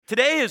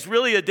Today is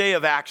really a day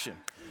of action.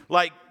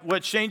 Like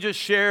what Shane just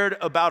shared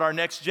about our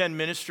next gen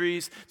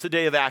ministries, it's a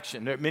day of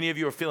action. Many of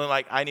you are feeling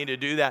like I need to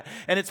do that.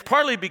 And it's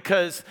partly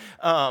because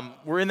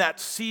we're in that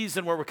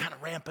season where we're kind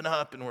of ramping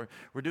up and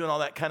we're doing all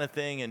that kind of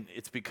thing. And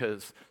it's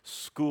because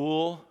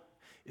school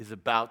is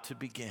about to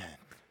begin.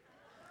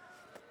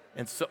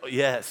 And so,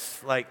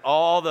 yes, like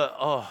all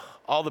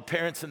the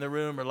parents in the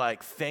room are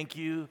like, thank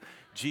you,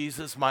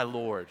 Jesus, my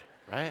Lord,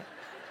 right?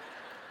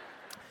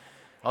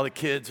 All the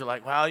kids are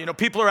like, wow,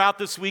 people are out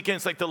this weekend.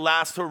 It's like the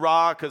last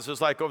hurrah because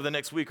there's like over the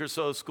next week or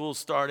so, school's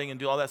starting and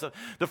do all that stuff.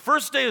 The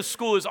first day of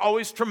school is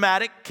always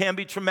traumatic, can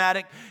be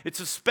traumatic. It's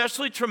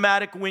especially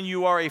traumatic when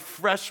you are a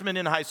freshman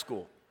in high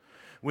school.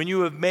 When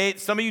you have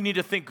made, some of you need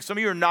to think, some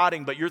of you are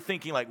nodding, but you're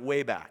thinking like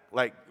way back,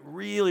 like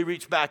really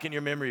reach back in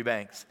your memory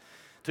banks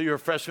till you're a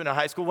freshman in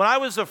high school. When I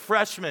was a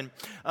freshman,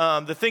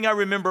 the thing I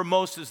remember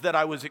most is that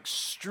I was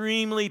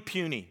extremely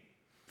puny.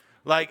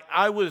 Like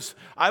I was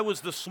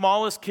the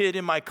smallest kid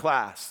in my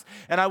class.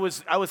 And I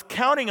was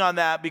counting on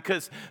that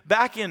because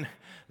back in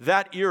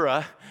that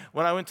era,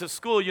 when I went to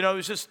school, it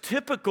was just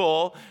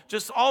typical,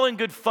 just all in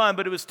good fun,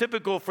 but it was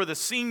typical for the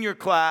senior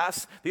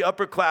class, the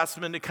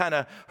upperclassmen to kind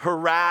of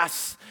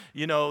harass,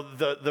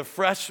 the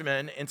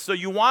freshmen. And so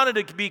you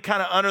wanted to be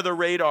kind of under the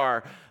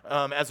radar.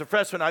 As a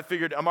freshman, I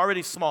figured I'm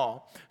already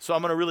small, so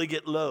I'm going to really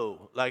get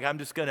low. Like I'm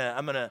going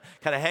to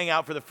kind of hang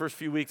out for the first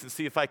few weeks and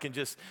see if I can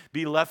just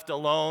be left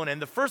alone. And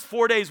the first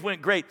 4 days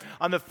went great.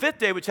 On the fifth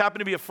day, which happened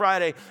to be a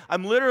Friday,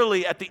 I'm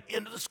literally at the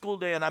end of the school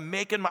day and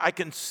I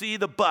can see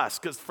the bus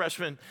because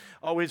freshmen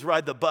always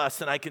ride the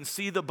bus, and I can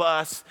see the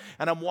bus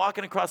and I'm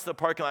walking across the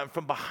parking lot, and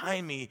from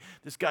behind me,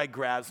 this guy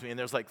grabs me, and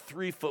there's like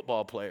 3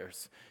 football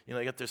players.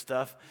 They got their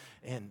stuff,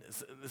 and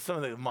some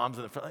of the moms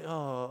in the front like,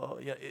 oh,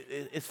 yeah,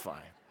 it's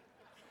fine.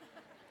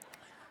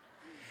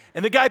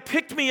 And the guy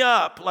picked me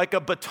up like a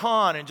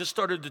baton and just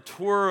started to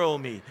twirl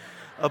me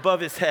above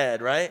his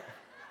head, right?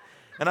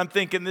 And I'm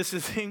thinking, this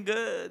isn't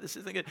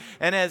good.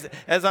 And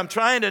as I'm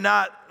trying to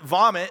not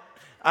vomit,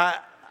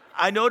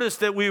 I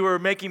noticed that we were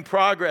making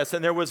progress,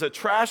 and there was a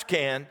trash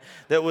can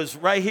that was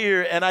right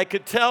here, and I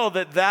could tell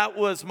that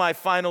was my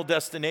final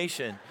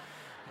destination.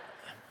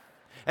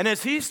 And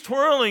as he's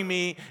twirling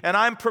me and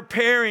I'm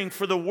preparing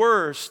for the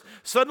worst,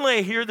 suddenly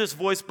I hear this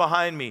voice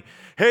behind me,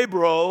 hey,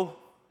 bro.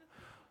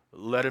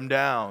 Let him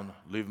down,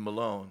 leave him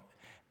alone.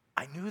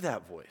 I knew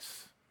that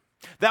voice.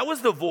 That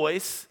was the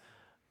voice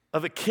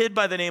of a kid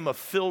by the name of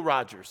Phil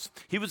Rogers.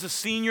 He was a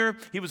senior.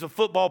 He was a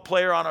football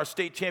player on our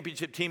state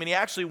championship team, and he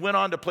actually went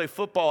on to play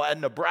football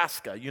at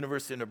Nebraska,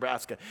 University of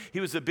Nebraska.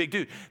 He was a big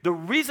dude. The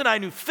reason I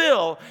knew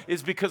Phil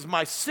is because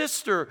my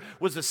sister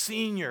was a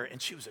senior,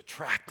 and she was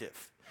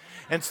attractive.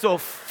 And so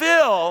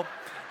Phil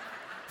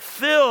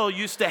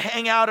used to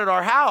hang out at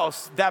our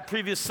house that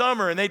previous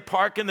summer, and they'd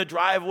park in the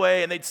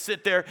driveway and they'd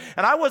sit there.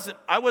 And I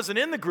wasn't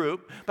in the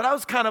group, but I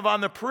was kind of on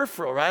the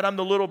peripheral, right? I'm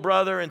the little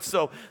brother, and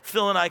so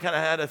Phil and I kind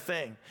of had a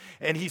thing.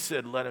 And he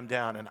said, let him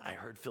down, and I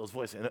heard Phil's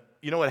voice. And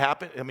you know what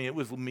happened? I mean, it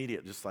was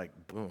immediate, just like,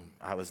 boom,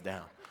 I was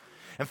down.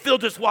 And Phil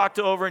just walked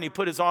over, and he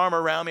put his arm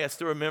around me. I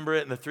still remember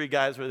it, and the 3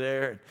 guys were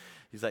there. And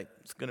he's like,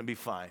 it's going to be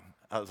fine.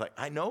 I was like,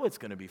 I know it's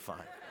going to be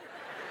fine.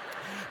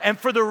 And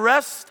for the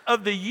rest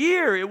of the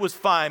year, it was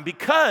fine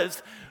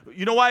because,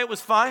 you know why it was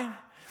fine?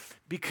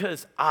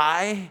 Because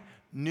I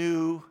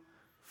knew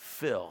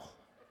Phil.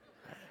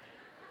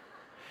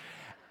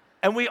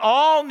 And we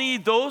all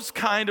need those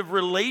kind of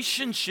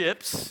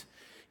relationships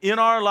in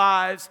our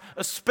lives,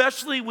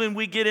 especially when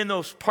we get in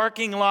those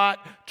parking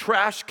lot,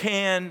 trash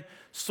can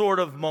sort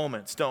of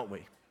moments, don't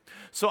we?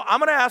 So I'm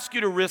going to ask you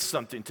to risk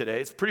something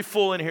today. It's pretty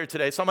full in here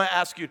today, so I'm going to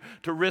ask you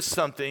to risk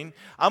something.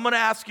 I'm going to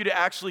ask you to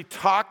actually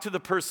talk to the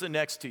person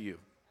next to you.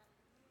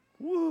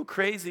 Woo,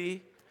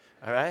 crazy,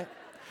 all right?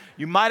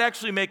 You might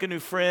actually make a new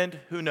friend.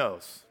 Who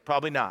knows?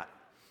 Probably not.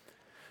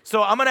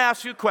 So I'm going to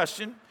ask you a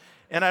question,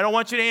 and I don't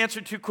want you to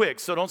answer too quick,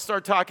 so don't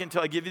start talking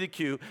until I give you the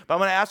cue. But I'm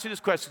going to ask you this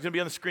question. It's going to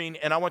be on the screen,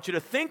 and I want you to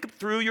think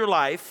through your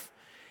life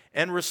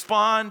and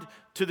respond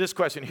to this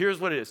question. Here's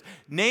what it is.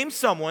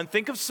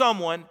 Think of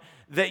someone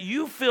that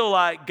you feel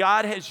like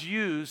God has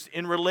used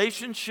in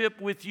relationship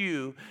with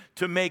you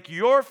to make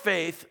your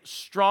faith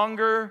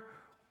stronger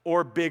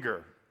or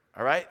bigger,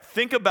 all right?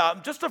 Think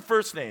about just a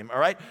first name, all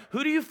right?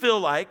 Who do you feel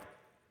like,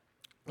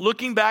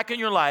 looking back in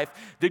your life,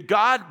 did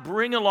God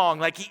bring along,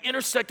 like he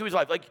intersected with his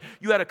life, like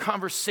you had a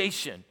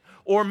conversation,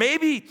 or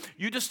maybe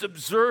you just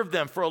observed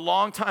them for a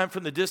long time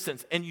from the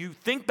distance, and you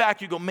think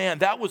back, you go, man,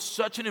 that was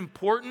such an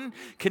important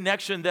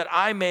connection that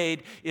I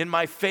made in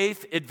my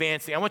faith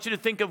advancing. I want you to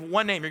think of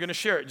one name. You're going to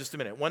share it in just a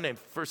minute. One name,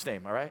 first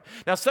name, all right?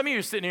 Now, some of you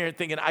are sitting here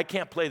thinking, I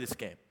can't play this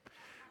game,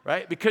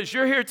 right? Because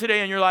you're here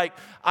today and you're like,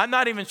 I'm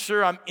not even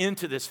sure I'm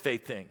into this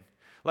faith thing.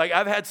 Like,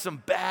 I've had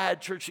some bad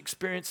church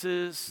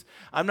experiences.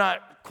 I'm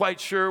not quite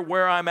sure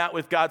where I'm at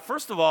with God.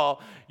 First of all,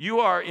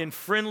 you are in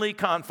friendly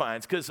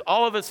confines, because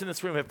all of us in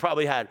this room have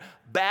probably had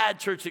bad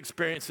church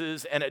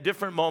experiences and at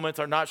different moments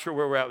are not sure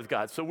where we're at with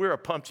God. So we're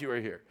pumped you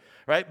are here,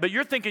 right? But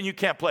you're thinking you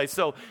can't play.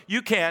 So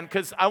you can,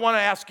 because I want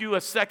to ask you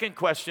a second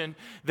question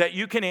that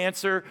you can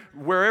answer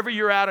wherever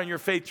you're at on your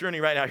faith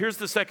journey right now. Here's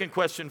the second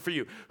question for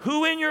you.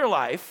 Who in your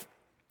life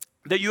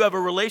that you have a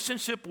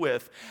relationship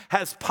with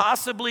has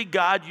possibly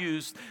God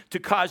used to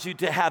cause you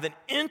to have an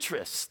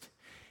interest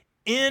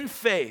in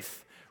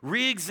faith,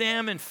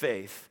 re-examine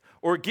faith,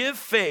 or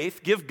give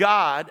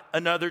God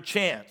another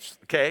chance,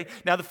 okay?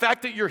 Now, the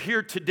fact that you're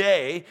here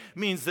today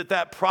means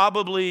that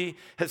probably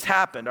has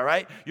happened, all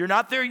right? You're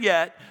not there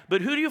yet,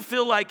 but who do you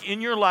feel like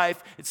in your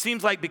life, it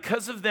seems like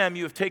because of them,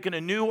 you have taken a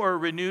new or a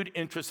renewed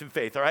interest in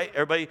faith, all right?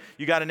 Everybody,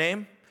 you got a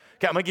name?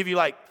 Okay, I'm going to give you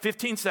like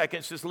 15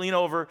 seconds. Just lean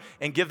over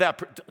and give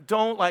that.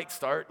 Don't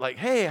start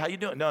hey, how you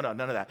doing? No,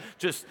 none of that.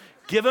 Just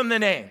give them the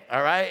name,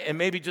 all right? And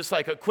maybe just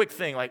like a quick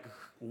thing, like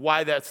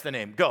why that's the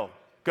name. Go.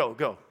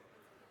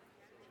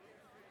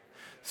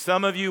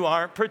 Some of you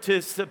aren't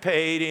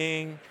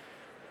participating.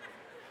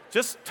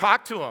 Just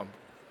talk to them.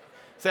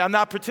 Say, I'm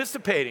not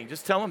participating.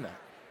 Just tell them that.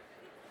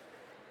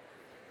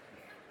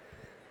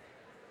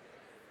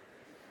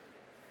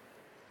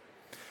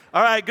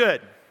 All right,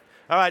 good.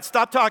 All right,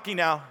 stop talking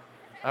now.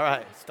 All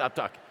right, stop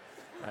talking.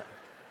 All right.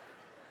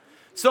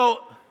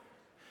 So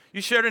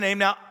you shared a name.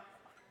 Now,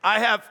 I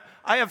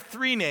have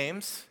three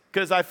names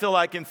because I feel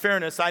like in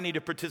fairness, I need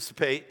to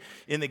participate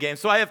in the game.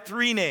 So I have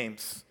three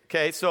names,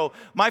 okay? So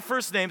my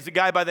first name is a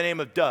guy by the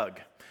name of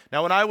Doug.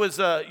 Now, when I was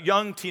a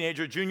young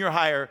teenager, junior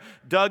higher,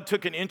 Doug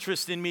took an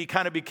interest in me,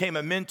 kind of became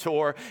a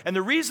mentor. And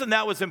the reason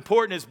that was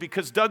important is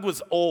because Doug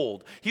was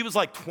old. He was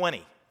like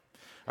 20.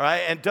 All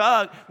right, and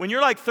Doug, when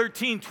you're like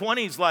 13,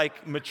 20 is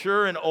like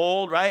mature and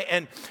old, right?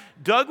 And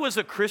Doug was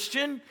a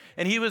Christian,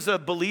 and he was a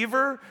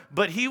believer,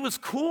 but he was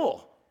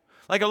cool.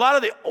 Like a lot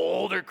of the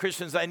older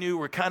Christians I knew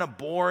were kind of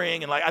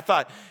boring, and like I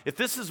thought, if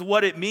this is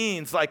what it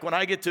means, like when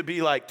I get to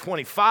be like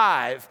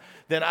 25,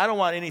 then I don't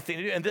want anything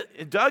to do.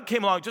 And Doug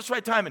came along just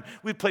right time, and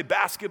we played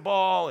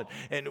basketball,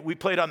 and we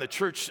played on the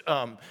church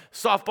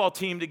softball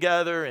team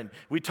together, and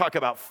we talk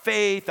about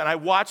faith, and I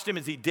watched him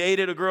as he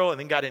dated a girl and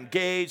then got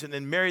engaged and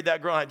then married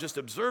that girl, and I just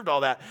observed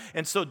all that.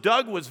 And so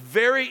Doug was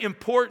very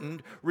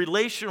important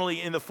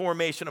relationally in the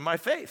formation of my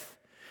faith.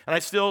 And I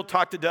still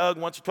talk to Doug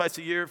once or twice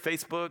a year,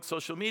 Facebook,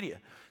 social media.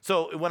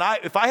 So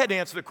if I had to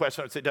answer the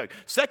question, I would say Doug.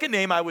 Second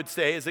name I would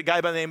say is a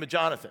guy by the name of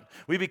Jonathan.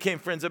 We became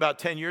friends about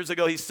 10 years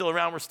ago. He's still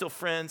around. We're still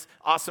friends.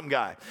 Awesome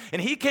guy.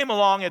 And he came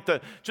along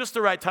at just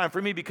the right time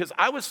for me because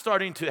I was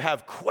starting to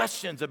have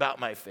questions about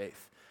my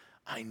faith.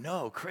 I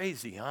know,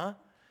 crazy, huh?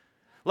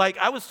 Like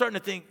I was starting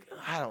to think,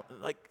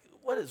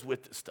 what is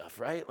with this stuff,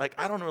 right? Like,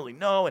 I don't really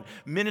know. And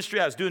ministry,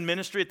 I was doing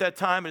ministry at that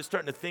time, and I was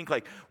starting to think,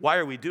 like, why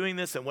are we doing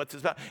this, and what's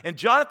this about? And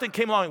Jonathan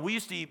came along, and we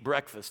used to eat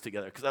breakfast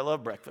together, because I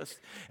love breakfast.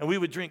 And we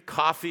would drink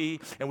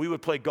coffee, and we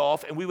would play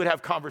golf, and we would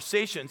have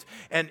conversations,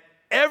 and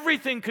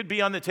everything could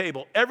be on the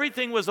table.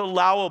 Everything was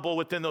allowable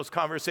within those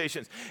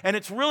conversations. And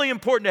it's really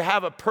important to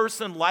have a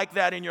person like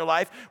that in your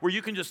life, where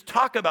you can just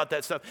talk about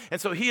that stuff.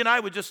 And so he and I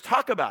would just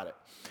talk about it.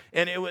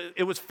 And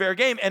it was fair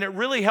game, and it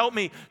really helped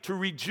me to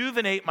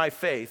rejuvenate my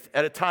faith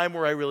at a time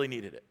where I really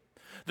needed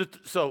it.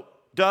 So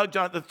Doug,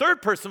 John, the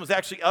third person was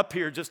actually up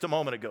here just a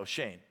moment ago,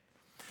 Shane.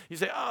 You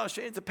say, oh,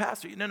 Shane's a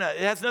pastor. No, it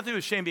has nothing to do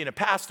with Shane being a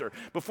pastor.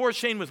 Before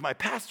Shane was my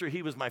pastor,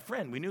 he was my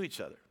friend. We knew each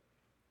other.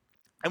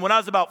 And when I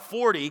was about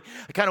 40,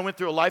 I kind of went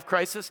through a life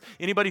crisis.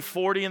 Anybody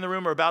 40 in the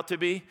room or about to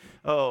be?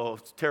 Oh,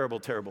 it's terrible,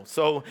 terrible.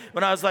 So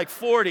when I was like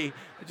 40,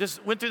 I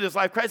just went through this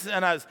life crisis,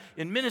 and I was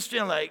in ministry,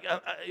 and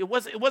it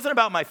wasn't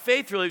about my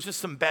faith really. It was just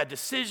some bad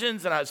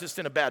decisions, and I was just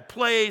in a bad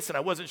place, and I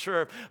wasn't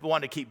sure if I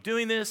wanted to keep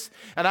doing this.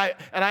 And I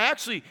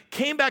actually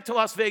came back to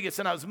Las Vegas,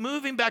 and I was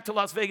moving back to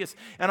Las Vegas,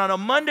 and on a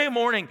Monday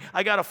morning,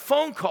 I got a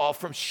phone call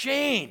from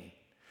Shane.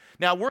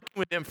 Now, working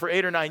with him for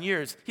 8 or 9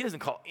 years, he doesn't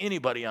call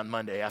anybody on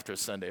Monday after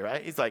Sunday,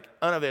 right? He's like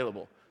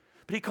unavailable.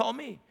 But he called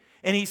me,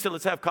 and he said,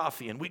 let's have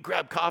coffee. And we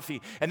grabbed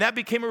coffee, and that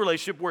became a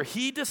relationship where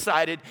he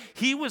decided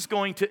he was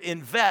going to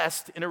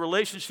invest in a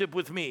relationship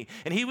with me,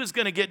 and he was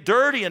going to get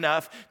dirty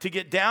enough to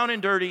get down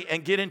and dirty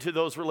and get into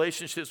those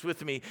relationships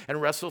with me and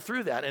wrestle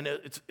through that. And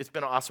it's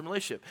been an awesome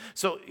relationship.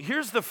 So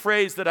here's the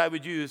phrase that I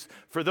would use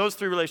for those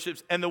three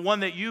relationships, and the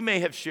one that you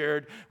may have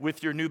shared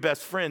with your new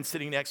best friend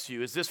sitting next to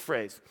you is this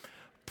phrase: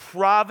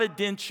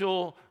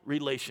 providential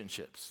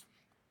relationships.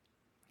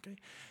 Okay?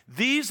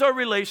 These are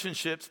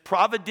relationships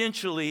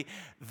providentially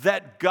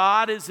that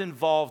God is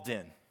involved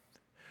in,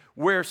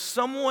 where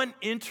someone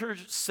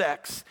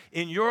intersects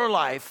in your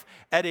life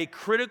at a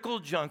critical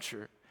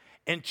juncture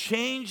and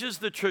changes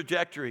the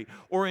trajectory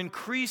or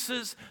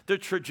increases the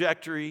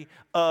trajectory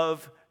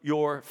of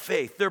your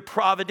faith. They're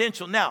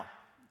providential. Now,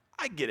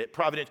 I get it,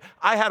 providential.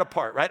 I had a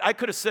part, right? I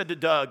could have said to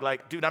Doug,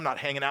 like, dude, I'm not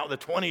hanging out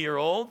with a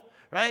 20-year-old,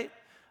 right?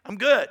 I'm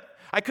good.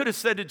 I could have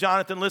said to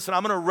Jonathan, listen,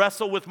 I'm going to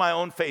wrestle with my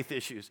own faith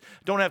issues.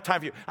 Don't have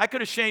time for you. I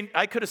could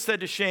have said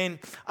to Shane,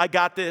 I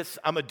got this.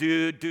 I'm a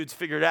dude. Dude's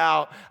figured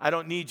out. I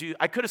don't need you.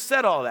 I could have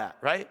said all that,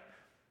 right?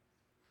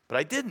 But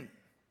I didn't.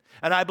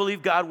 And I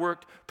believe God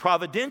worked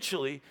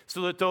providentially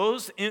so that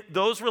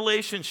those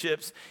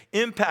relationships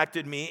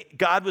impacted me.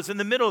 God was in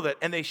the middle of it,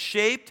 and they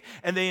shaped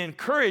and they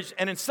encouraged,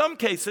 and in some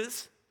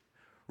cases,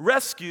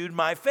 rescued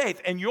my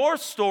faith. And your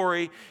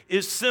story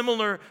is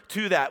similar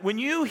to that. When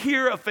you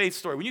hear a faith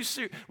story,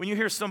 when you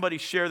hear somebody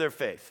share their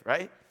faith,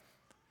 right?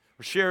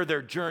 Or share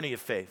their journey of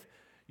faith,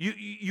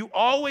 you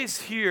always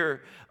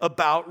hear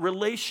about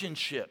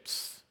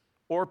relationships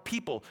or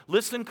people.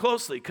 Listen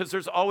closely, because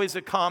there's always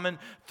a common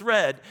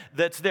thread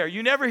that's there.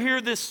 You never hear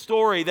this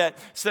story that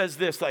says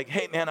this, like,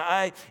 hey man,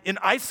 in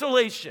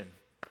isolation,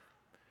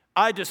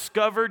 I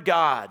discovered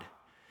God.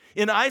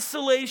 In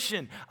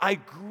isolation, I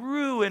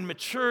grew and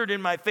matured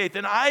in my faith.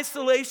 In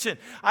isolation,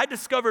 I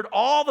discovered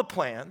all the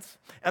plans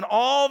and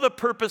all the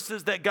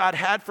purposes that God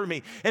had for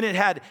me. And it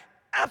had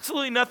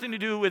absolutely nothing to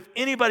do with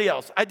anybody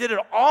else. I did it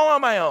all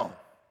on my own.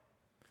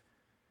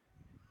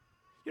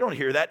 You don't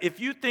hear that. If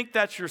you think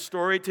that's your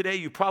story today,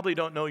 you probably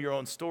don't know your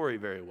own story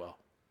very well.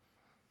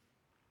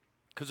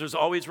 Because there's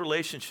always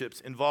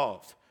relationships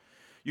involved.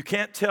 You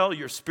can't tell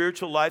your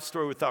spiritual life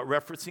story without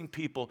referencing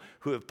people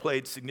who have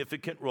played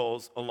significant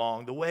roles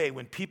along the way.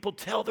 When people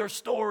tell their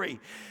story,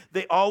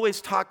 they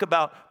always talk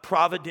about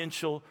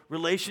providential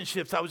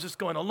relationships. I was just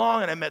going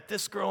along and I met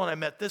this girl and I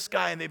met this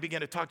guy and they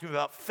began to talk to me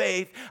about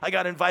faith. I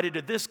got invited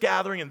to this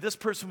gathering and this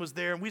person was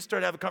there and we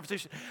started having a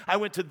conversation. I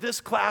went to this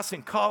class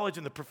in college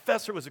and the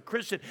professor was a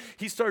Christian.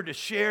 He started to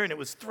share and it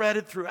was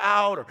threaded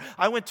throughout. Or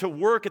I went to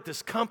work at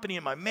this company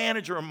and my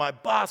manager or my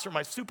boss or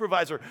my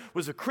supervisor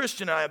was a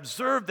Christian and I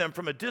observed them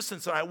from a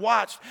distance and I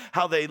watched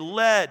how they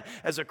led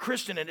as a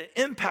Christian and it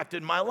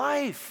impacted my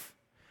life.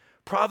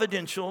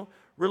 Providential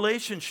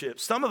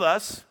relationships. Some of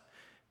us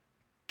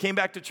came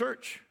back to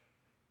church.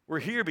 We're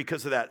here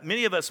because of that.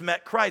 Many of us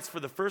met Christ for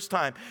the first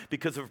time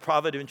because of a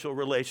providential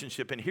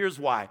relationship. And here's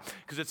why.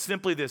 Because it's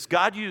simply this.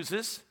 God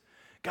uses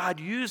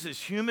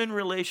human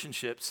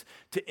relationships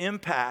to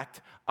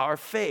impact our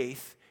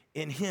faith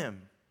in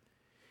Him.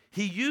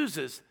 He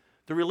uses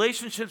the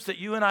relationships that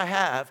you and I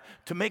have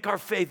to make our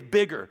faith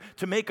bigger,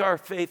 to make our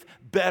faith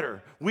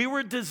better. We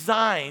were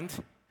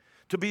designed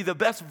to be the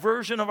best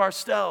version of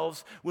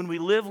ourselves when we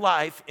live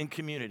life in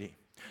community.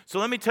 So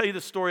let me tell you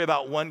the story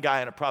about one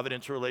guy in a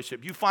providential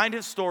relationship. You find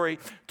his story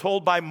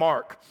told by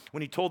Mark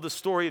when he told the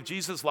story of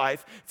Jesus'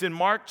 life. It's in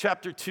Mark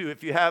chapter 2.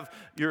 If you have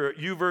your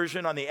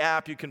YouVersion on the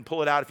app, you can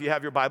pull it out. If you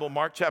have your Bible,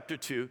 Mark chapter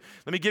 2.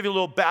 Let me give you a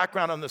little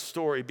background on the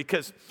story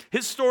because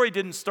his story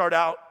didn't start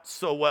out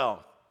so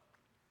well.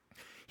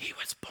 He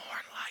was born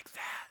like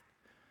that.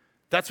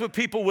 That's what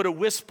people would have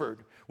whispered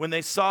when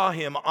they saw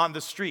him on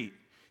the street.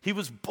 He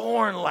was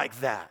born like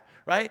that,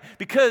 right?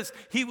 Because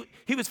he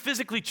was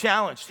physically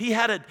challenged. He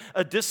had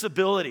a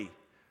disability,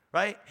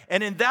 right?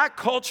 And in that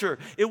culture,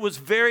 it was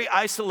very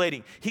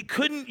isolating. He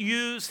couldn't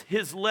use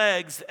his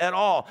legs at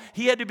all.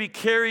 He had to be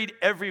carried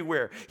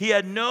everywhere. He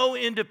had no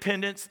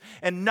independence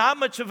and not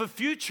much of a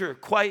future,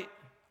 quite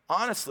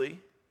honestly.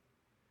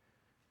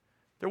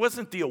 There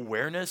wasn't the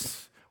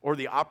awareness or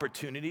the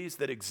opportunities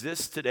that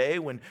exist today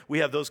when we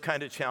have those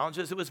kind of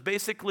challenges. It was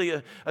basically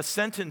a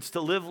sentence to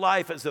live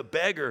life as a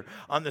beggar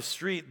on the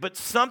street. But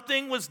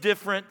something was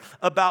different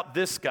about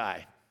this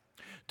guy.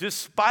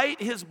 Despite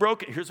his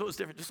here's what was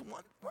different, just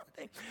one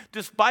thing.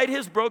 Despite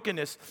his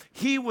brokenness,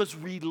 he was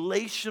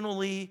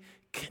relationally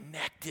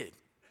connected.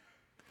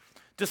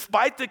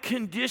 Despite the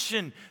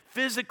condition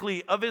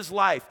physically of his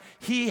life,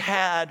 he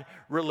had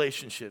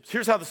relationships.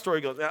 Here's how the story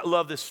goes. I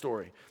love this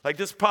story. Like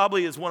this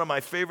probably is one of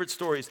my favorite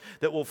stories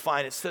that we'll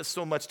find. It says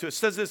so much to it. It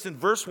says this in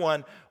verse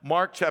 1,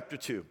 Mark chapter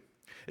 2.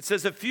 It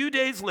says, a few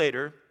days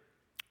later,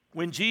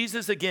 when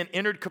Jesus again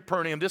entered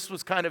Capernaum, this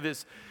was kind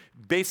of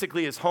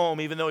basically his home,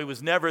 even though he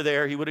was never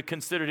there, he would have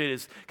considered it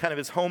as kind of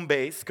his home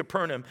base,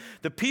 Capernaum.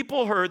 The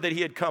people heard that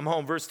he had come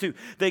home. Verse 2,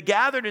 they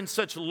gathered in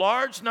such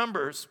large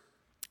numbers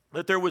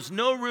that there was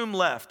no room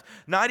left,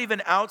 not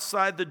even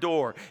outside the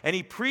door. And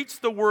he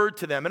preached the word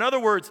to them. In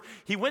other words,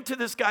 he went to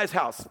this guy's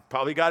house,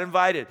 probably got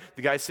invited.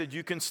 The guy said,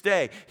 you can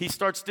stay. He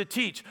starts to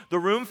teach. The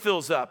room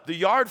fills up. The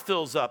yard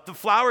fills up. The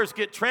flowers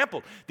get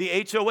trampled.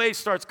 The HOA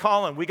starts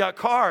calling. We got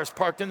cars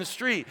parked in the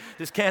street.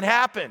 This can't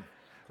happen,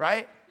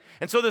 right?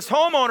 And so this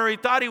homeowner, he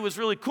thought he was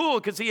really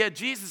cool because he had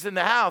Jesus in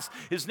the house,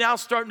 is now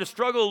starting to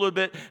struggle a little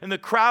bit. And the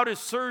crowd is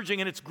surging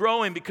and it's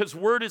growing because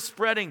word is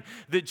spreading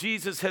that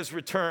Jesus has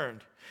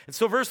returned. And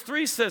so verse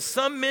 3 says,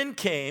 some men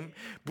came,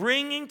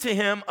 bringing to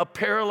him a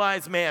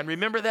paralyzed man.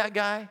 Remember that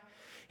guy?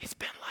 He's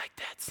been like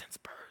that since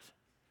birth.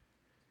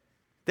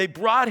 They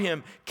brought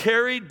him,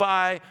 carried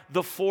by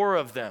the four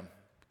of them.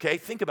 Okay,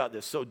 think about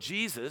this. So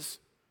Jesus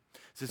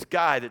is this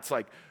guy that's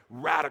like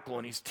radical,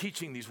 and he's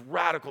teaching these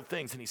radical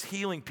things, and he's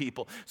healing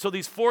people. So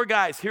these four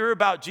guys hear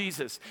about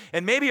Jesus,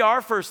 and maybe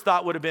our first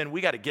thought would have been,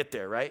 we got to get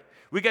there, right?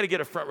 We got to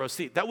get a front row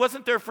seat. That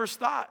wasn't their first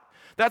thought.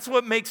 That's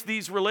what makes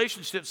these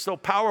relationships so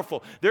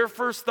powerful. Their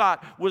first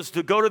thought was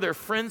to go to their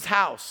friend's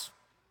house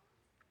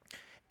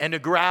and to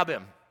grab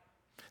him.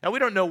 Now, we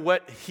don't know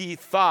what he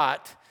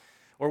thought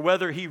or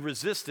whether he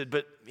resisted,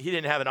 but he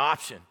didn't have an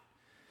option.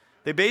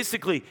 They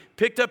basically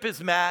picked up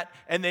his mat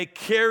and they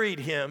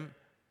carried him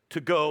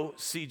to go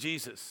see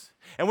Jesus.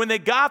 And when they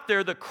got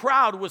there, the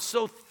crowd was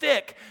so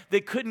thick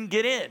they couldn't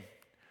get in.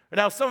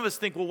 Now, some of us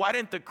think, well, why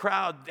didn't the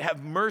crowd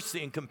have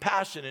mercy and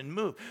compassion and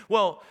move?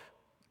 Well,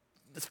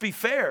 let's be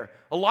fair.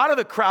 A lot of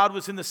the crowd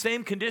was in the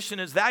same condition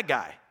as that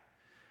guy.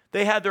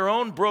 They had their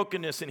own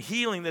brokenness and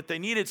healing that they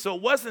needed. So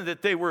it wasn't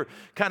that they were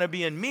kind of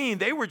being mean.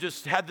 They were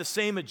just had the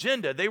same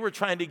agenda. They were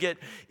trying to get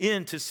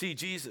in to see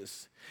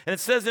Jesus. And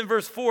it says in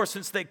verse 4,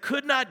 since they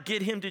could not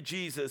get him to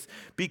Jesus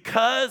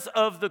because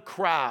of the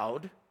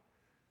crowd,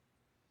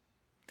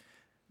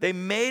 they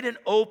made an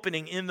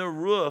opening in the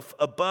roof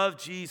above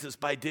Jesus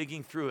by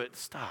digging through it.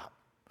 Stop.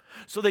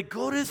 So they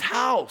go to his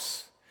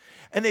house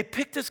and they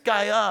pick this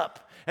guy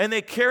up. And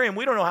they carry him,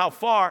 we don't know how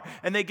far,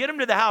 and they get him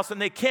to the house,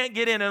 and they can't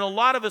get in. And a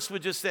lot of us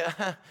would just say,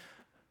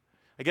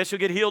 I guess you'll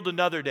get healed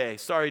another day.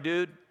 Sorry,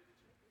 dude.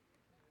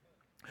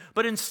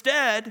 But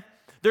instead,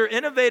 they're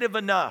innovative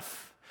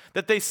enough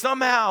that they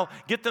somehow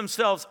get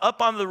themselves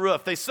up on the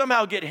roof. They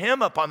somehow get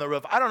him up on the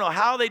roof. I don't know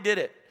how they did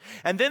it.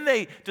 And then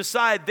they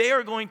decide they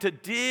are going to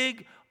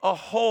dig a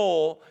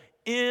hole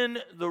in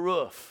the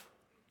roof,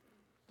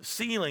 the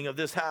ceiling of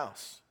this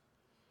house.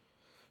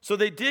 So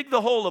they dig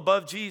the hole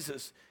above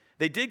Jesus.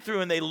 They dig through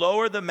and they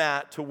lower the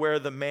mat to where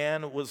the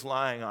man was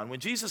lying on.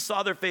 When Jesus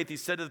saw their faith, he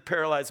said to the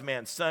paralyzed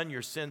man, son,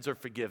 your sins are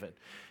forgiven.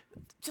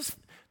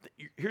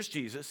 Here's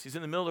Jesus. He's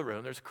in the middle of the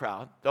room. There's a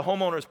crowd. The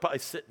homeowner's probably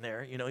sitting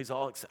there. He's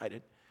all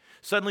excited.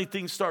 Suddenly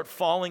things start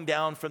falling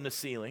down from the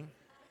ceiling.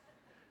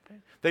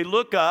 They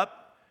look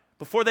up.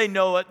 Before they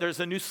know it,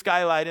 there's a new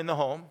skylight in the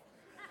home.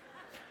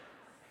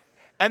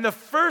 And the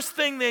first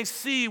thing they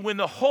see when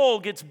the hole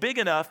gets big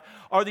enough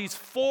are these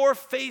 4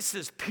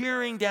 faces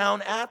peering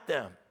down at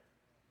them.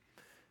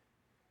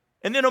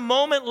 And then a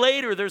moment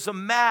later, there's a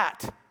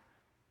mat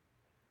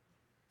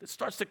that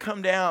starts to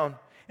come down.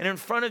 And in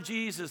front of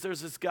Jesus, there's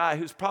this guy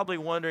who's probably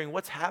wondering,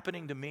 what's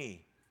happening to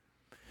me?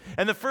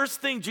 And the first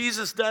thing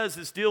Jesus does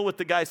is deal with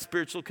the guy's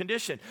spiritual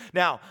condition.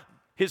 Now,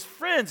 his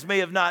friends may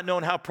have not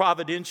known how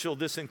providential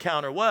this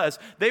encounter was.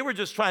 They were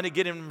just trying to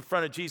get him in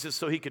front of Jesus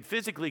so he could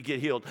physically get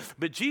healed.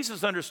 But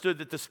Jesus understood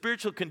that the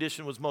spiritual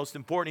condition was most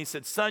important. He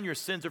said, son, your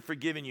sins are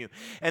forgiven you.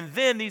 And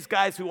then these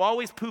guys who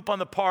always poop on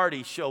the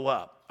party show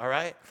up, all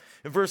right?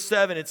 In verse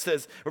 7, it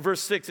says, or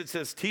verse 6, it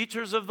says,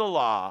 teachers of the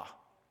law.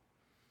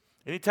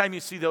 Anytime you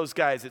see those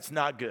guys, it's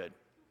not good.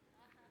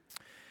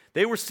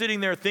 They were sitting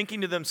there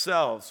thinking to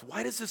themselves,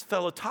 why does this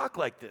fellow talk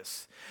like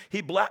this?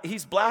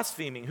 He's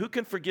blaspheming. Who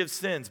can forgive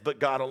sins but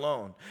God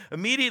alone?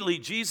 Immediately,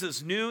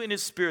 Jesus knew in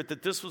his spirit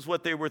that this was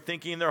what they were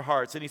thinking in their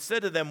hearts. And he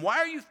said to them, why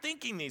are you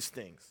thinking these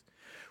things?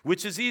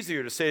 Which is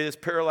easier, to say to this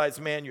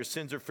paralyzed man, your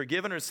sins are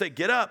forgiven, or to say,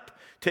 get up,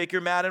 take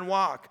your mat and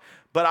walk?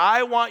 But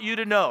I want you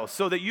to know,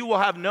 so that you will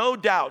have no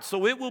doubt,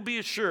 so it will be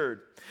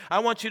assured. I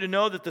want you to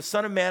know that the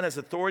Son of Man has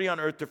authority on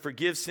earth to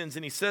forgive sins.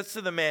 And he says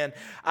to the man,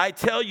 I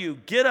tell you,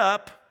 get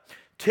up,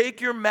 take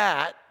your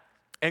mat,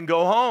 and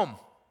go home.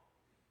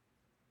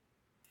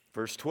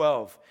 Verse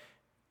 12,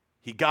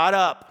 he got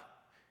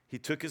up, he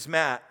took his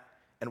mat,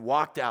 and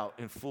walked out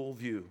in full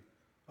view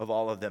of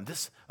all of them.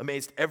 This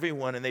amazed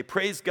everyone, and they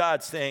praised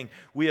God, saying,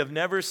 we have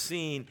never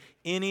seen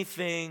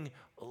anything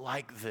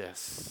like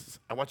this.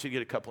 I want you to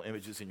get a couple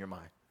images in your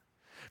mind.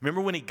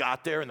 Remember when he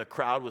got there and the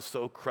crowd was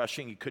so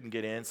crushing he couldn't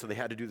get in, so they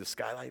had to do the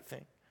skylight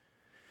thing?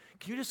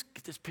 Can you just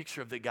get this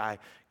picture of the guy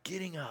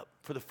getting up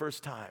for the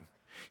first time?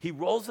 He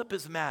rolls up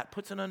his mat,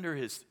 puts it under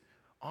his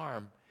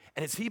arm,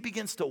 and as he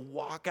begins to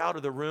walk out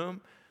of the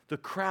room, the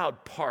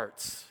crowd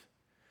parts,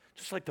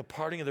 just like the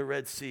parting of the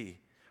Red Sea.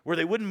 Where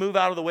they wouldn't move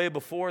out of the way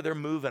before, they're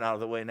moving out of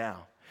the way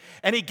now.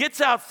 And he gets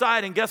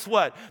outside, and guess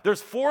what?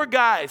 There's 4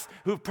 guys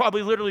who've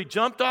probably literally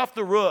jumped off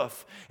the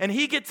roof. And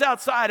he gets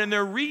outside, and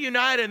they're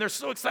reunited, and they're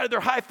so excited, they're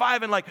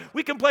high-fiving like,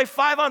 we can play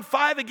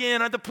 5-on-5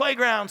 again at the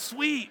playground,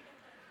 sweet.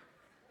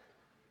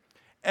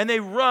 And they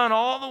run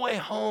all the way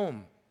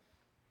home.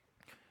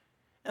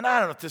 And I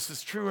don't know if this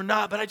is true or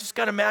not, but I just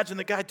got to imagine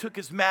the guy took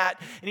his mat,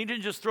 and he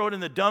didn't just throw it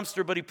in the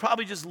dumpster, but he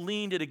probably just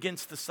leaned it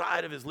against the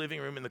side of his living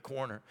room in the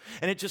corner.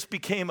 And it just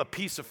became a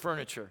piece of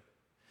furniture.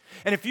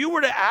 And if you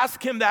were to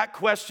ask him that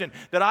question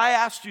that I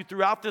asked you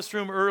throughout this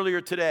room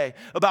earlier today,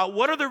 about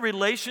what are the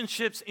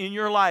relationships in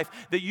your life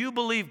that you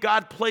believe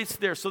God placed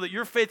there so that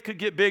your faith could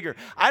get bigger,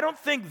 I don't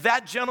think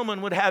that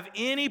gentleman would have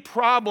any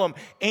problem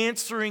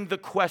answering the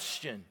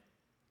question.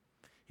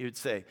 He would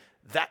say,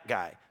 that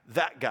guy,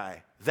 that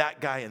guy,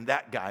 that guy, and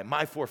that guy,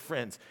 my 4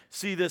 friends.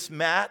 See this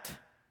mat?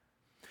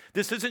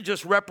 This isn't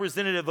just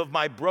representative of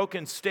my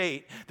broken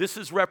state. This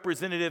is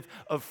representative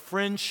of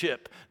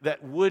friendship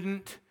that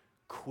wouldn't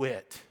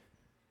quit.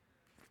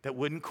 That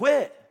wouldn't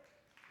quit.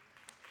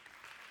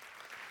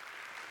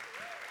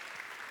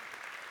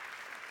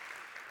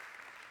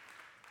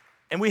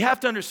 And we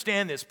have to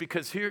understand this,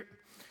 because here's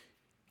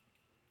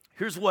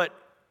what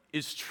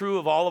is true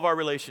of all of our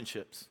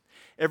relationships.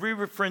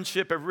 Every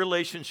friendship, every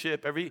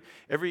relationship,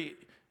 every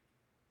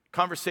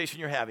conversation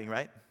you're having,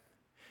 right?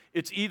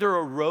 It's either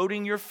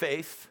eroding your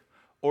faith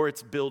or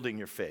it's building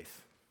your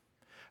faith.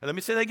 And let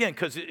me say that again,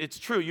 because it's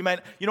true. You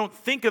don't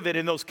think of it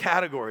in those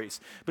categories.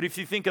 But if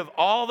you think of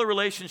all the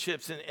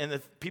relationships and the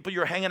people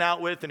you're hanging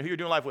out with and who you're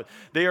doing life with,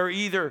 they are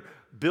either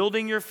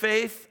building your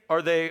faith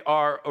or they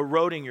are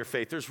eroding your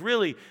faith. There's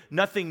really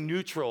nothing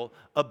neutral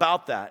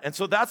about that. And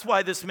so that's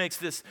why this makes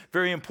this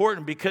very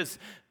important, because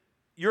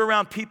you're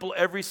around people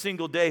every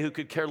single day who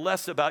could care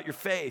less about your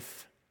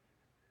faith.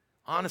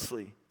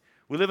 Honestly.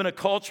 We live in a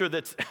culture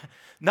that's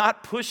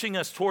not pushing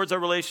us towards our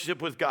relationship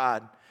with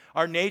God.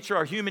 Our nature,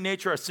 our human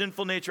nature, our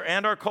sinful nature,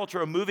 and our culture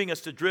are moving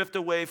us to drift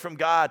away from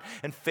God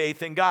and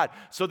faith in God.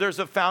 So there's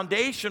a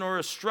foundation or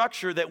a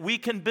structure that we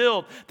can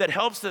build that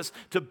helps us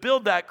to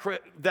build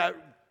that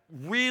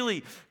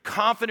really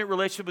confident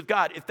relationship with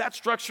God. If that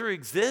structure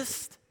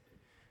exists,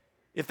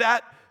 if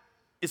that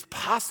is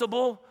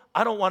possible,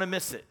 I don't want to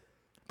miss it.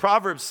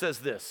 Proverbs says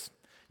this.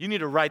 You need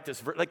to write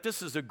this verse. Like,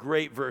 this is a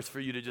great verse for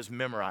you to just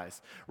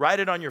memorize. Write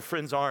it on your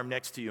friend's arm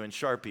next to you in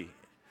Sharpie.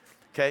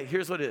 Okay,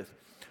 here's what it is.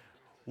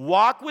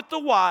 Walk with the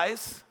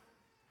wise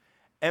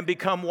and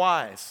become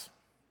wise.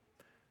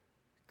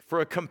 For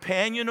a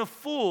companion of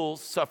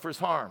fools suffers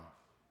harm.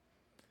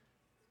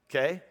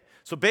 Okay?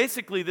 So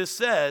basically this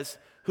says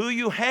who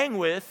you hang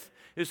with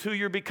is who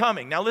you're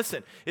becoming. Now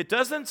listen, it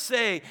doesn't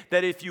say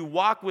that if you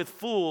walk with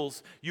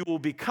fools, you will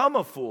become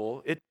a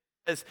fool. It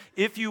says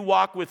if you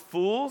walk with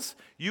fools,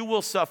 you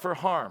will suffer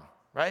harm,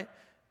 right?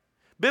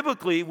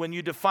 Biblically, when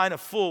you define a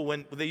fool,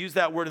 when they use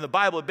that word in the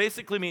Bible, it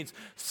basically means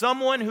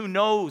someone who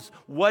knows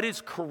what is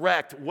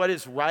correct, what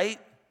is right,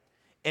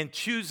 and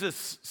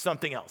chooses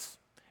something else.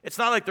 It's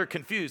not like they're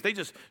confused. They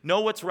just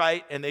know what's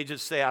right, and they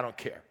just say, I don't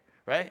care,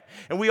 right?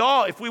 And we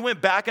all, if we went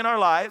back in our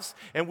lives,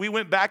 and we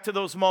went back to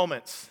those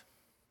moments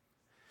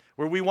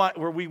where we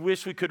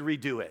wish we could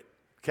redo it,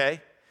 okay?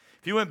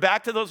 If you went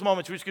back to those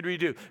moments we wish we could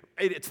redo,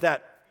 it's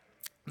that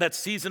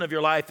season of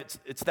your life,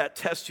 it's that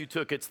test you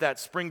took, it's that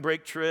spring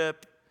break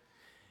trip,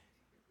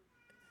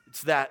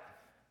 it's that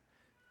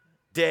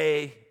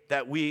day,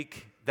 that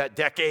week, that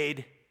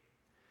decade,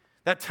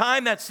 that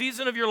time, that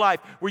season of your life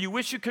where you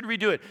wish you could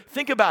redo it.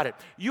 Think about it.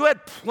 You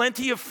had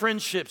plenty of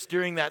friendships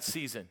during that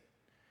season.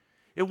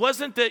 It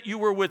wasn't that you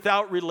were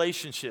without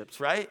relationships,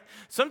 right?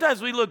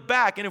 Sometimes we look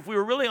back, and if we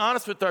were really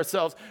honest with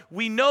ourselves,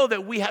 we know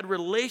that we had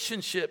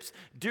relationships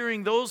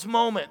during those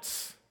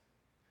moments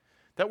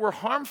that were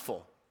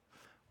harmful.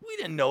 We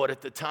didn't know it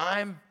at the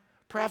time.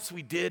 Perhaps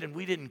we did, and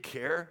we didn't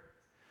care.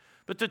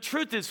 But the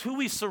truth is, who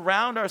we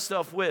surround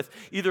ourselves with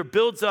either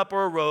builds up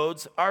or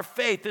erodes our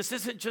faith. This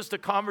isn't just a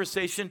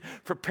conversation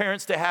for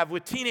parents to have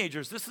with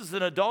teenagers. This is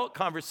an adult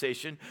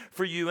conversation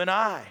for you and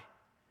I.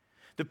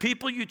 The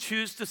people you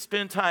choose to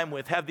spend time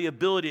with have the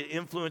ability to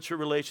influence your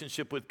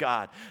relationship with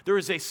God. There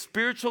is a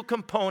spiritual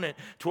component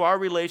to our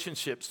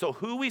relationship. So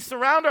who we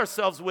surround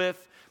ourselves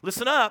with,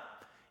 listen up,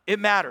 it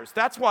matters.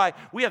 That's why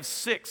we have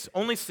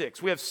only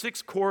six. We have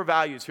 6 core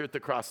values here at The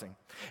Crossing.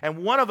 And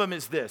one of them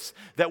is this,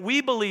 that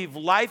we believe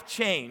life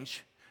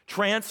change,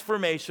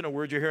 transformation, a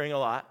word you're hearing a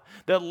lot,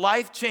 that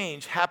life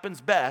change happens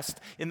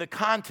best in the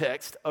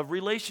context of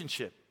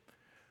relationship.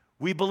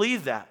 We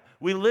believe that.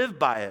 We live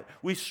by it.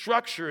 We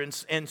structure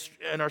and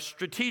are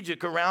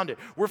strategic around it.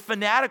 We're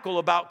fanatical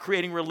about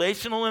creating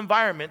relational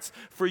environments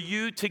for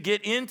you to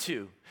get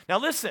into. Now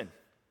listen.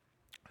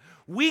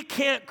 We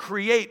can't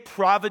create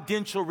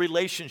providential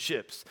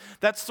relationships.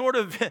 That sort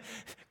of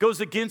goes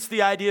against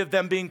the idea of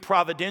them being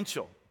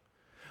providential.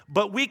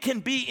 But we can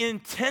be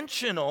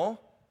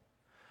intentional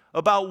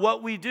about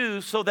what we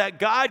do so that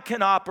God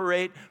can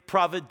operate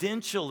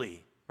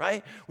providentially,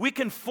 right? We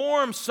can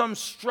form some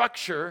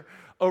structure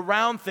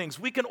around things.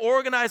 We can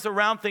organize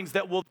around things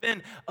that will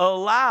then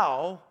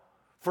allow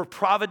for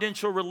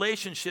providential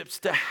relationships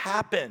to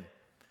happen.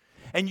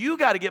 And you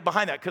got to get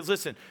behind that, because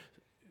listen,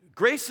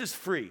 grace is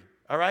free.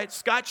 All right,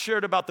 Scott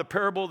shared about the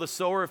parable of the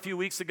sower a few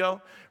weeks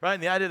ago, right?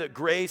 And the idea that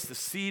grace, the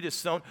seed is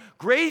sown.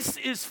 Grace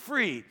is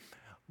free,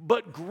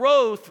 but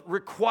growth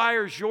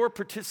requires your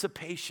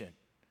participation.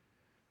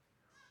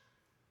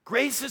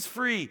 Grace is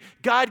free.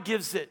 God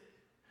gives it.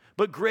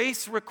 But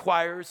grace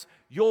requires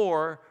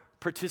your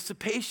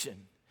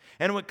participation.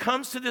 And when it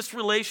comes to this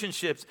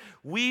relationships,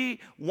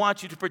 we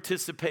want you to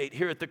participate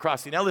here at The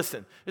Crossing. Now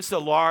listen, this is a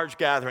large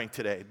gathering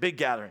today, big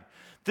gathering.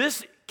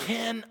 This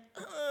cannot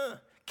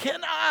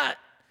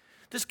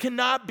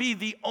be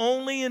the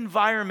only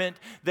environment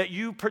that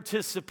you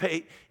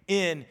participate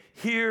in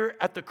here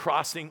at The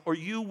Crossing, or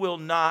you will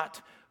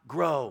not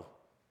grow.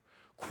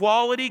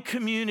 Quality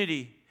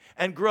community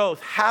and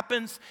growth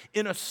happens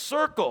in a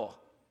circle,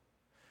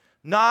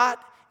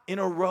 not in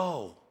a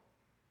row.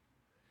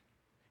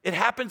 It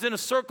happens in a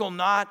circle,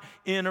 not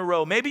in a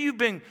row. Maybe you've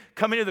been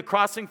coming to The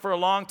Crossing for a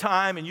long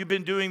time and you've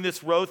been doing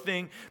this row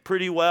thing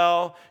pretty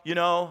well,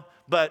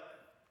 but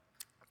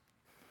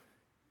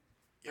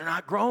you're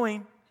not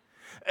growing.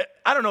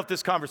 I don't know if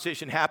this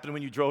conversation happened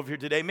when you drove here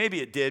today.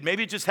 Maybe it did.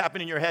 Maybe it just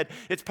happened in your head.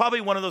 It's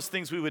probably one of those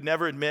things we would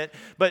never admit.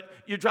 But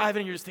you're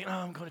driving and you're just thinking,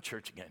 I'm going to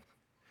church again.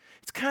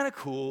 It's kind of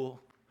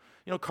cool.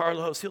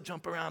 Carlos, he'll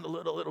jump around a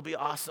little. It'll be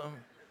awesome.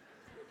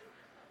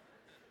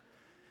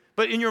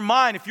 But in your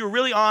mind, if you're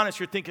really honest,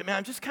 you're thinking, man,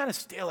 I'm just kind of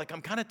stale, like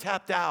I'm kind of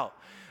tapped out.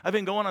 I've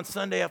been going on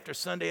Sunday after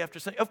Sunday after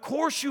Sunday. Of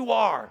course you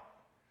are.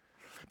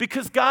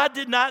 Because God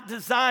did not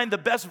design the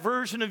best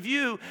version of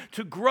you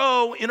to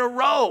grow in a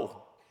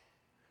row.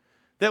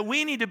 That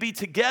we need to be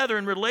together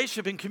in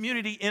relationship and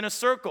community in a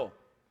circle.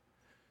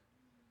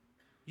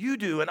 You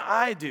do and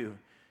I do.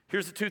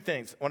 Here's the two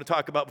things I want to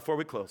talk about before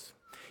we close.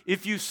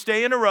 If you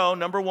stay in a row,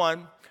 number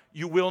one,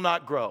 you will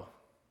not grow.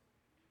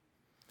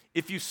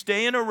 If you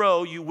stay in a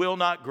row, you will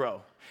not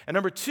grow. And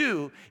number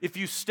two, if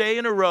you stay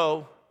in a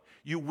row,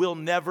 you will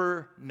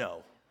never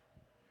know.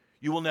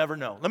 You will never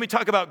know. Let me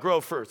talk about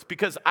grow first,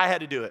 because I had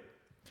to do it.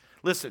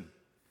 Listen,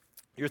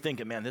 you're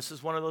thinking, man, this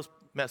is one of those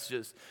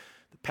messages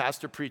the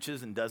pastor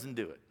preaches and doesn't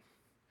do it.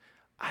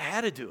 I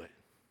had to do it.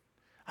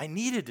 I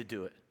needed to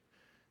do it.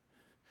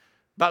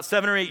 About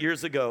 7 or 8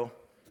 years ago,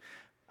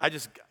 I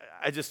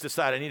just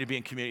decided I need to be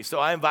in community. So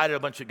I invited a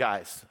bunch of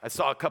guys. I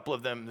saw a couple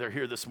of them. They're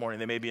here this morning.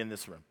 They may be in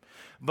this room.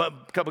 But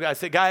a couple of guys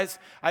said, guys,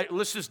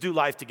 let's just do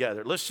life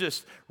together. Let's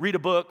just read a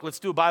book. Let's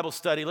do a Bible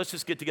study. Let's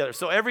just get together.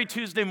 So every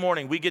Tuesday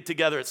morning, we get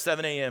together at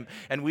 7 a.m.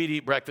 and we'd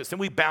eat breakfast. And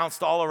we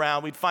bounced all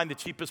around. We'd find the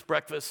cheapest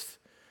breakfast,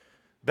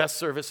 best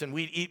service, and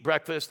we'd eat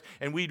breakfast,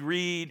 and we'd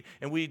read,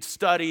 and we'd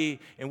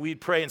study, and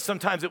we'd pray. And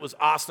sometimes it was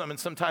awesome, and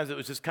sometimes it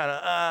was just kind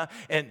of,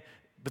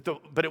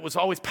 But it was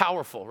always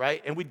powerful,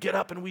 right? And we'd get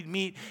up and we'd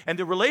meet, and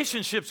the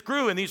relationships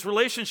grew, and these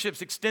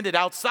relationships extended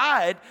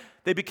outside.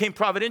 They became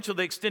providential.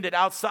 They extended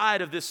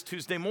outside of this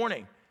Tuesday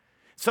morning.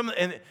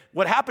 And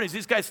what happened is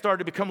these guys started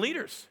to become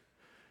leaders.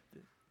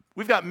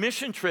 We've got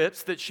mission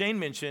trips that Shane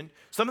mentioned.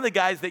 Some of the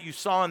guys that you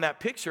saw in that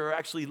picture are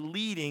actually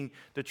leading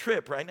the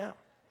trip right now.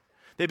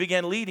 They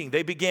began leading.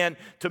 They began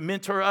to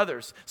mentor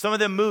others. Some of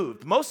them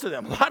moved. Most of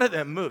them, a lot of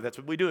them moved. That's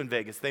what we do in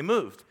Vegas. They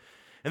moved.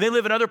 And they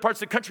live in other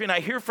parts of the country, and I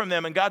hear from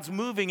them, and God's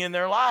moving in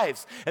their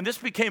lives. And this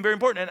became very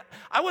important. And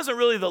I wasn't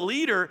really the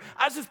leader.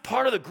 I was just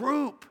part of the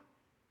group.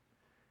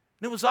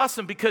 And it was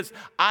awesome because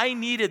I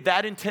needed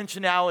that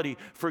intentionality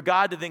for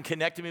God to then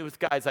connect me with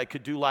guys I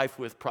could do life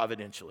with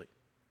providentially.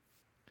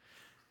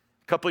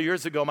 A couple of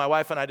years ago, my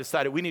wife and I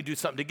decided we need to do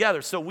something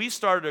together. So we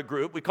started a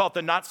group. We call it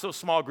the Not So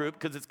Small Group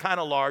because it's kind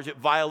of large. It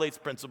violates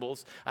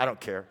principles. I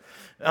don't care.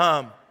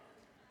 And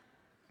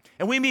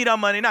we meet on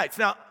Monday nights.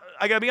 Now,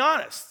 I got to be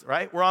honest,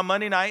 right? We're on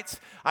Monday nights.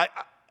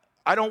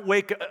 I don't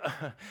wake up,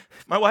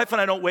 my wife and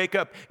I don't wake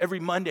up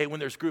every Monday when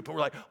there's group and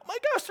we're like, oh my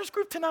gosh, there's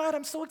group tonight.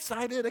 I'm so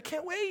excited. I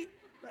can't wait,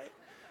 right?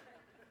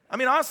 I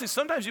mean, honestly,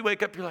 sometimes you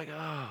wake up, you're like,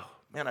 oh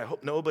man, I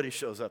hope nobody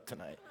shows up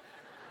tonight.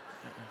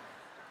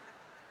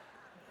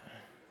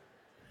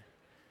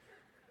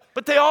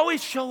 But they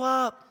always show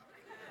up.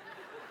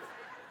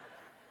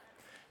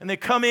 And they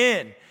come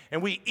in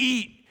and we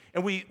eat.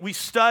 And we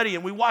study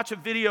and we watch a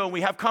video and we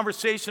have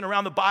conversation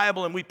around the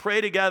Bible and we pray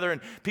together, and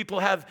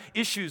people have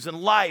issues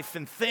in life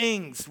and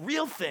things,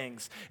 real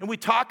things, and we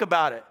talk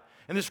about it.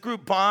 And this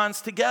group bonds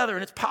together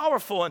and it's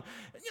powerful. And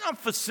I'm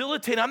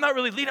facilitating. I'm not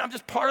really leading. I'm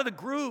just part of the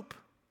group.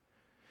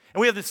 And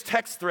we have this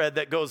text thread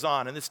that goes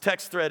on. And this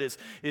text thread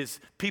is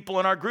people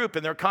in our group,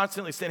 and they're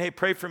constantly saying, hey,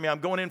 pray for me. I'm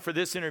going in for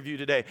this interview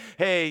today.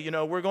 Hey,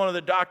 we're going to the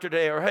doctor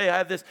today. Or, hey, I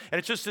have this. And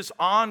it's just this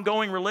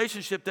ongoing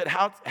relationship that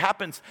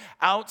happens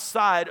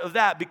outside of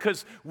that,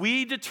 because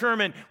we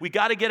determine we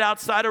got to get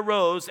outside of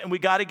rows and we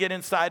got to get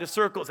inside of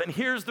circles. And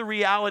here's the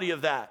reality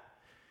of that,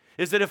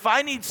 is that if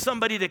I need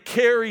somebody to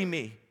carry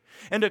me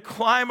and to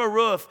climb a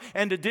roof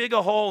and to dig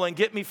a hole and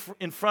get me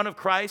in front of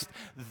Christ,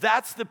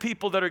 that's the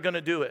people that are going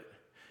to do it.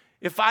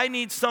 If I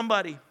need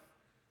somebody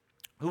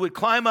who would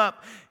climb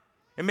up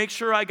and make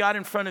sure I got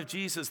in front of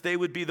Jesus, they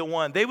would be the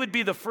one. They would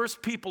be the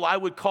first people I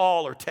would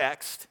call or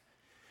text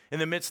in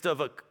the midst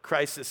of a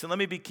crisis. And let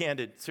me be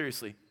candid,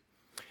 seriously.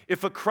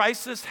 If a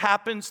crisis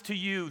happens to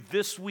you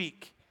this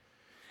week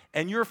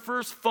and your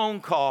first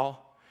phone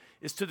call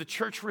is to the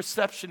church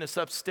receptionist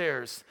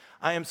upstairs,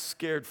 I am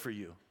scared for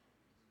you.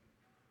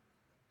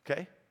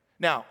 Okay?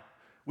 Now,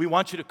 we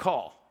want you to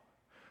call.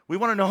 We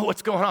want to know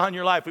what's going on in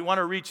your life. We want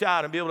to reach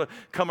out and be able to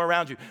come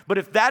around you. But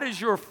if that is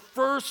your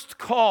first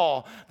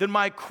call, then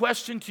my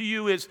question to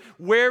you is,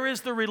 where is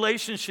the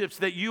relationships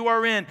that you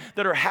are in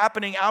that are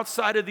happening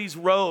outside of these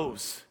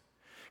rows?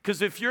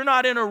 Because if you're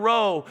not in a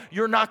row,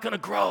 you're not going to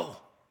grow.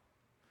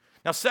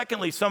 Now,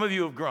 secondly, some of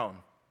you have grown,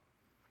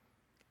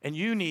 and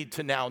you need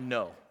to now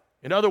know.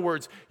 In other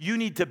words, you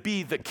need to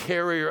be the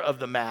carrier of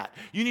the mat.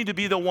 You need to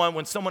be the one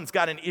when someone's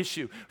got an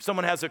issue,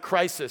 someone has a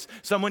crisis,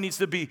 someone needs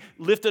to be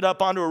lifted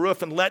up onto a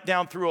roof and let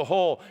down through a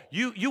hole.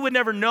 You would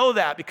never know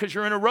that because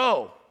you're in a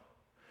row.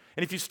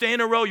 And if you stay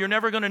in a row, you're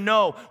never going to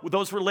know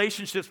those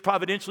relationships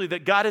providentially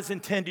that God has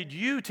intended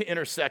you to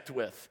intersect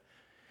with.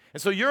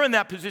 And so you're in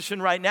that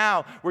position right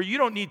now where you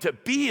don't need to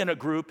be in a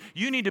group.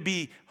 You need to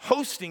be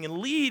hosting and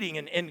leading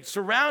and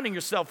surrounding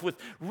yourself with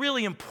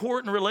really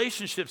important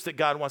relationships that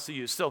God wants to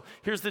use. So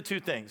here's the two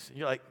things.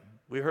 You're like,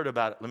 we heard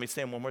about it. Let me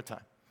say them one more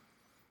time.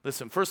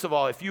 Listen, first of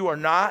all, if you are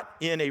not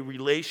in a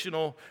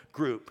relational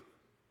group,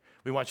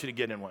 we want you to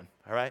get in one,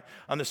 all right?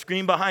 On the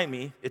screen behind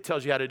me, it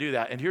tells you how to do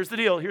that. And here's the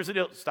deal.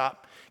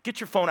 Stop. Get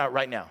your phone out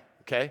right now,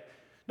 okay?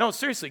 No,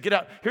 seriously, get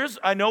out.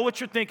 I know what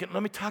you're thinking.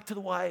 Let me talk to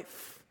the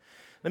wife.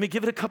 Let me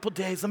give it a couple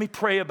days. Let me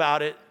pray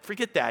about it.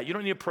 Forget that. You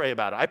don't need to pray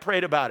about it. I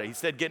prayed about it. He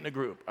said, get in a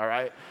group, all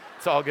right?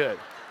 It's all good,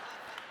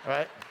 all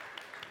right?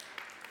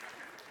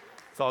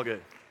 It's all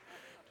good.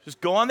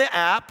 Just go on the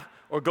app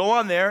or go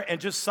on there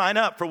and just sign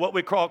up for what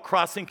we call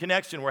Crossing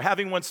Connection. We're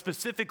having one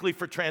specifically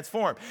for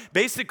Transform.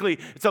 Basically,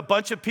 it's a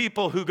bunch of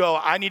people who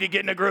go, I need to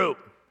get in a group.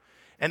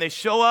 And they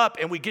show up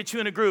and we get you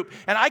in a group.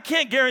 And I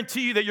can't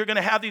guarantee you that you're going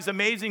to have these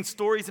amazing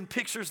stories and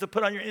pictures to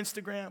put on your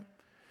Instagram.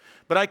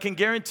 But I can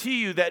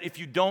guarantee you that if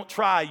you don't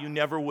try, you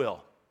never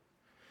will.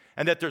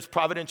 And that there's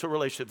providential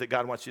relationship that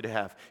God wants you to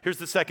have. Here's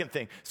the second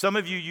thing. Some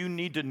of you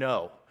need to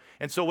know.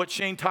 And so what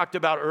Shane talked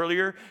about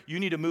earlier, you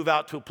need to move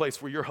out to a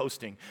place where you're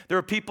hosting. There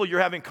are people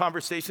you're having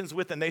conversations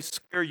with and they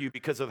scare you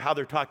because of how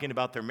they're talking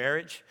about their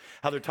marriage,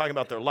 how they're talking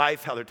about their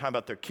life, how they're talking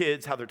about their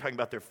kids, how they're talking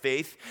about their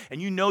faith. And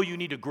you know you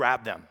need to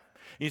grab them.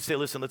 And you say,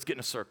 listen, let's get in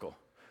a circle.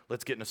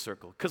 Let's get in a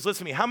circle. Because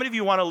listen to me, how many of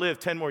you want to live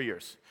 10 more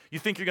years? You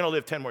think you're going to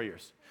live 10 more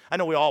years? I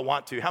know we all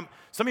want to.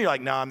 Some of you are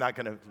like, no, I'm not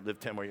going to live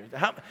 10 more years.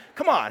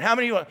 Come on, how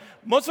many of you want?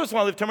 Most of us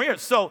want to live 10 more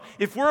years. So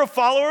if we're a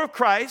follower of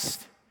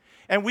Christ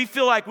and we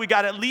feel like we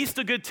got at least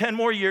a good 10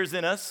 more years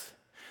in us,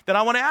 then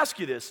I want to ask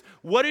you this.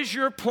 What is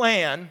your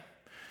plan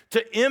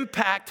to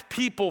impact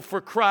people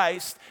for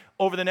Christ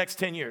over the next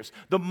 10 years?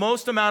 The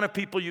most amount of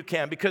people you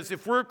can. Because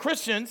if we're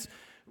Christians,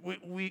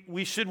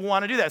 we should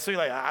want to do that. So you're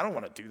like, I don't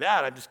want to do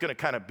that. I'm just going to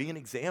kind of be an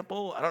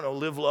example. I don't know,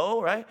 live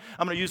low, right?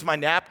 I'm going to use my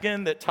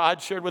napkin that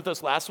Todd shared with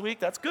us last week.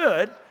 That's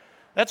good.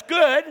 That's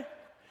good.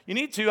 You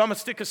need to. I'm going to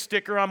stick a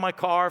sticker on my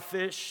car,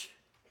 fish.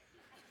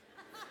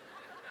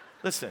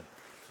 Listen,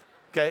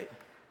 okay?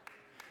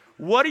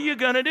 What are you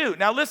going to do?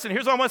 Now listen,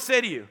 here's what I want to say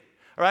to you,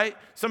 all right?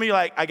 Some of you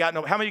are like,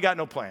 how many of you got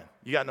no plan?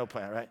 You got no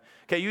plan, right?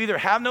 Okay, you either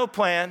have no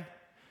plan,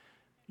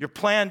 your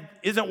plan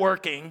isn't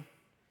working,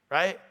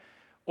 right?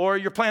 Or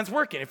your plan's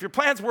working. If your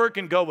plan's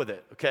working, go with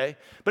it, okay?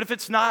 But if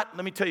it's not,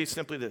 let me tell you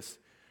simply this.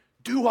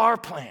 Do our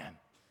plan.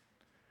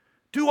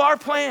 Do our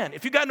plan.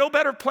 If you got no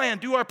better plan,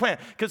 do our plan.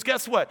 Because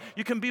guess what?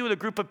 You can be with a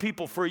group of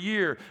people for a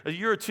year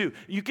or two.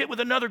 You get with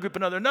another group,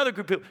 another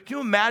group of people. Can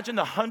you imagine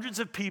the hundreds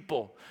of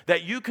people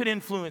that you could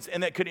influence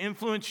and that could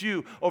influence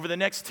you over the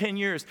next 10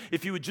 years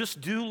if you would just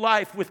do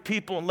life with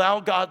people and allow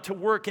God to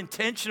work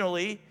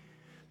intentionally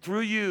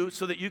through you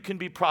so that you can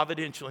be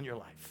providential in your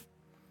life,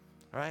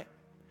 all right?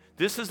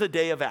 This is a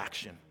day of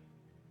action.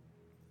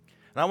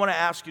 And I want to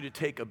ask you to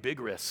take a big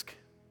risk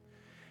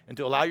and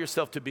to allow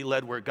yourself to be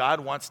led where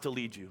God wants to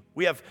lead you.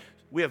 We have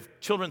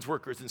children's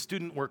workers and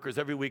student workers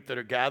every week that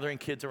are gathering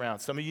kids around.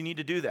 Some of you need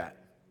to do that.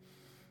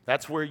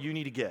 That's where you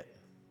need to get.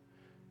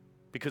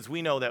 Because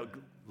we know that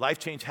life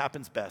change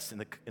happens best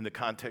in the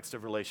context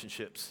of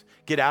relationships.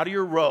 Get out of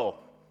your row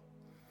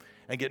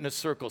and get in a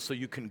circle so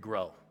you can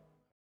grow.